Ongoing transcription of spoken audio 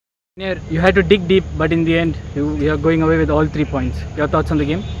You had to dig deep, but in the end, you are going away with all 3 points. Your thoughts on the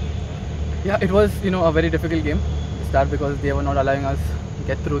game? Yeah, it was a very difficult game to start because they were not allowing us to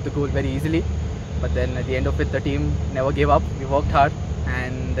get through the goal very easily. But then at the end of it, the team never gave up. We worked hard,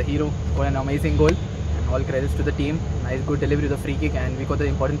 and the hero scored an amazing goal. And all credits to the team. Nice, good delivery of the free kick, and we got the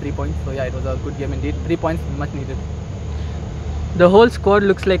important 3 points. So yeah, it was a good game indeed. 3 points, much needed. The whole squad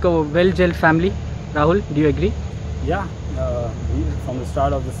looks like a well-gelled family. Rahul, do you agree? Yeah, from the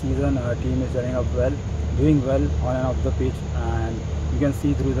start of the season, our team is running up well, doing well on and off the pitch, and you can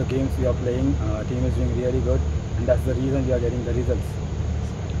see through the games we are playing, our team is doing really good, and that's the reason we are getting the results.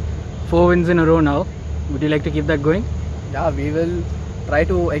 4 wins in a row now. Would you like to keep that going? Yeah, we will try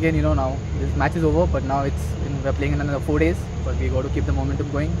to again. Now this match is over, but now we're playing in another 4 days. But we got to keep the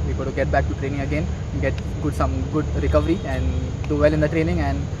momentum going. We got to get back to training again, and get some good recovery, and do well in the training,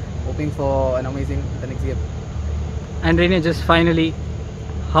 and hoping for an amazing the next game. And Raynier, just finally,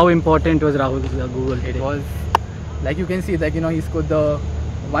 how important was Rahul's goal today? It was, like you can see, he scored the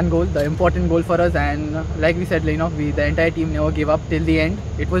one goal, the important goal for us, and like we said, the entire team never gave up till the end.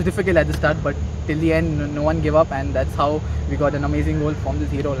 It was difficult at the start, but till the end, no one gave up, and that's how we got an amazing goal from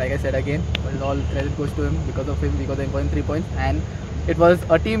this hero. Like I said again, but all credit goes to him. Because of him, we got the important 3 points, and it was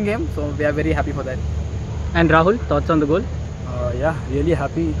a team game, so we are very happy for that. And Rahul, thoughts on the goal? Yeah, really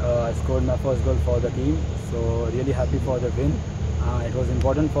happy. I scored my first goal for the team, so really happy for the win. It was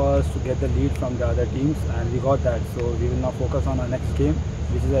important for us to get the lead from the other teams, and we got that. So we will now focus on our next game,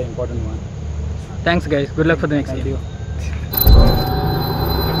 which is an important one. Thanks guys. Good luck for the next game. Thank you.